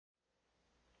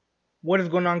What is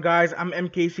going on, guys? I'm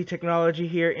MKC Technology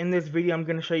here. In this video, I'm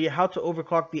going to show you how to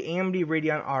overclock the AMD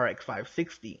Radeon RX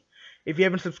 560. If you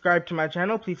haven't subscribed to my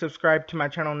channel, please subscribe to my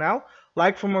channel now.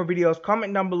 Like for more videos,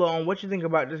 comment down below on what you think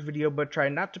about this video, but try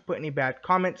not to put any bad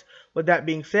comments. With that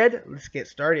being said, let's get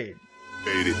started.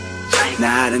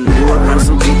 Now I done grew around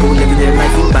some people living their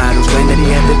life in bottles. Granddaddy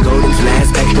had the golden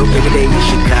flask, backdoor every day in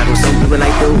Chicago. Some people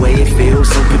like the way it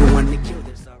feels, some people want to kill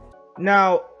their sorrow.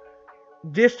 Now,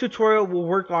 this tutorial will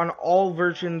work on all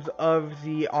versions of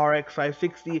the RX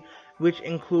 560, which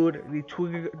include the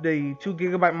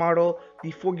 2GB model,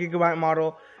 the 4GB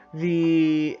model,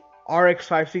 the RX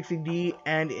 560D,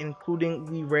 and including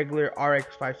the regular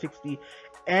RX 560,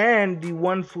 and the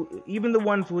ones, even the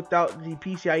ones without the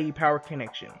PCIe power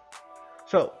connection.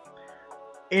 So,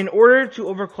 in order to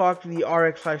overclock the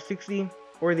RX 560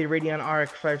 or the Radeon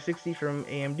RX 560 from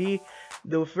AMD,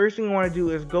 the first thing you want to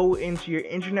do is go into your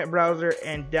internet browser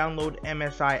and download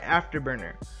MSI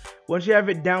Afterburner. Once you have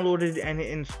it downloaded and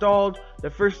installed, the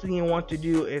first thing you want to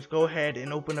do is go ahead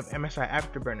and open up MSI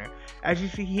Afterburner. As you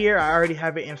see here, I already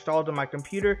have it installed on my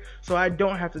computer, so I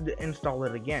don't have to install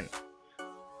it again.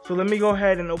 So let me go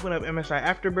ahead and open up MSI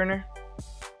Afterburner.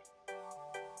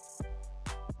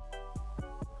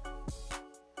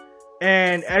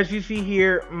 And as you see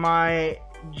here, my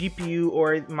GPU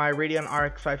or my Radeon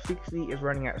RX 560 is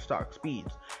running at stock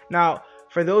speeds. Now,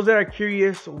 for those that are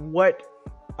curious, what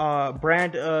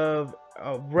brand of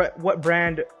graphics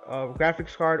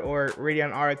card or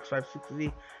Radeon RX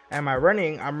 560 am I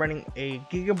running? I'm running a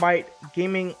Gigabyte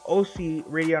Gaming OC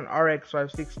Radeon RX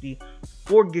 560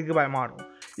 4GB model.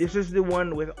 This is the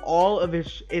one with all of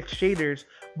its shaders,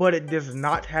 but it does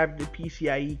not have the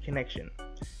PCIe connection.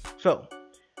 So,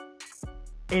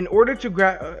 in order to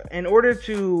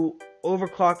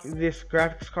overclock this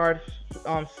graphics card,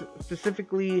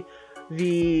 specifically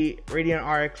the Radeon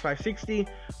RX 560,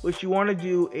 what you want to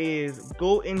do is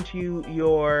go into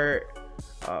your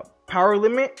power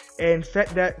limit and set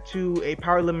that to a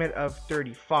power limit of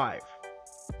 35.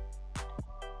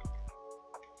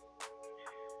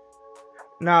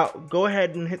 Now go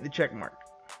ahead and hit the check mark.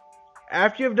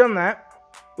 After you've done that,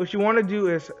 what you want to do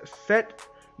is set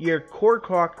your core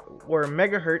clock or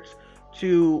megahertz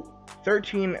to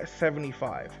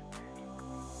 1375.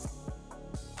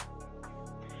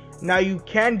 Now you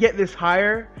can get this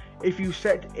higher if you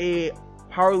set a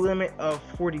power limit of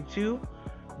 42,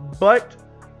 but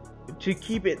to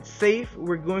keep it safe,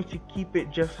 we're going to keep it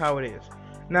just how it is.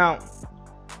 Now,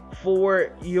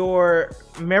 for your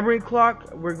memory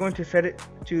clock, we're going to set it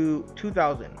to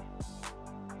 2000.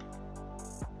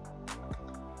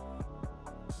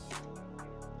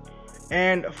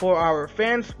 And for our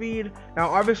fan speed, now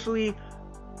obviously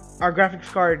our graphics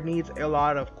card needs a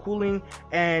lot of cooling,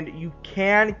 and you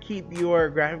can keep your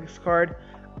graphics card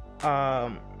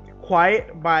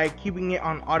quiet by keeping it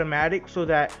on automatic, so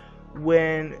that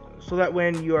when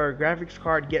your graphics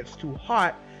card gets too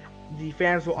hot, the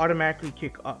fans will automatically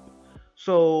kick up.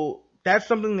 So that's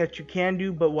something that you can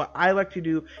do, but what I like to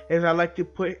do is I like to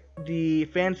put the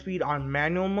fan speed on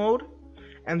manual mode,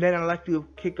 and then I like to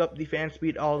kick up the fan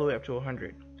speed all the way up to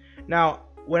 100. Now,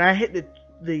 when I hit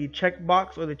the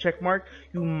checkbox or the check mark,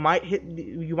 you might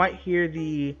hear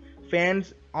the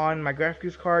fans on my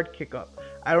graphics card kick up.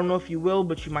 I don't know if you will,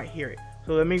 but you might hear it.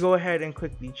 So let me go ahead and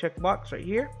click the checkbox right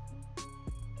here.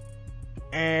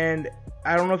 And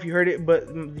I don't know if you heard it, but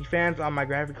the fans on my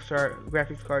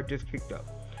graphics card just kicked up.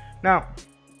 Now,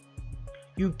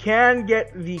 you can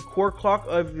get the core clock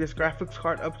of this graphics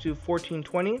card up to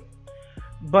 1420.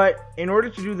 But in order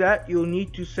to do that, you'll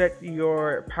need to set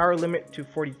your power limit to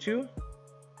 42.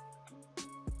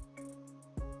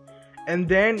 And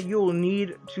then you'll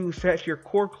need to set your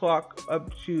core clock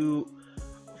up to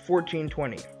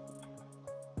 1420.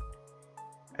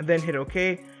 And then hit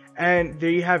OK. And there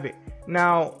you have it.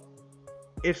 Now,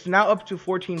 it's now up to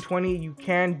 1420. You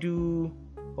can do,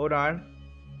 hold on,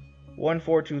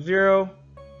 1420.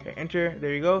 Okay, enter.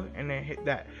 There you go. And then hit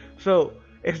that. So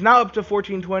it's now up to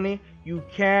 1420. You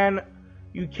can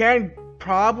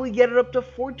probably get it up to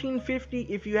 1450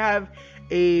 if you have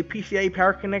a PCIe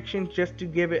power connection, just to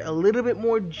give it a little bit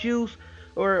more juice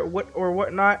or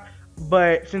whatnot.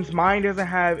 But since mine doesn't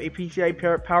have a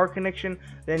PCIe power connection,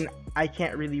 then I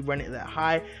can't really run it that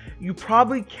high. You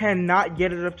probably cannot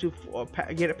get it up to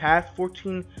past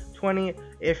 1420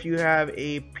 if you have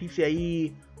a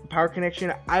PCIe power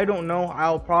connection. I don't know.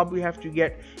 I'll probably have to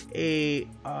get a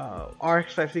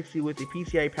RX 560 with a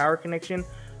PCIe power connection,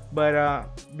 but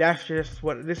this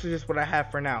is just what I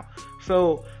have for now.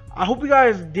 So I hope you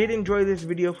guys did enjoy this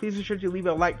video. Please be sure to leave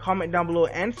a like, comment down below,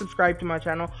 and subscribe to my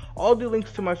channel. All the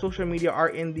links to my social media are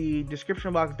in the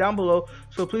description box down below,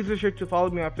 so please be sure to follow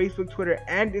me on Facebook, Twitter,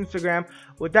 and Instagram.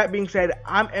 With that being said,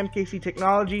 I'm MKC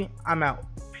Technology. I'm out.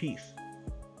 Peace.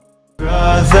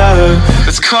 Brother,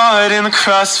 it's caught in the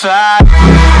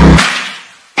crossfire.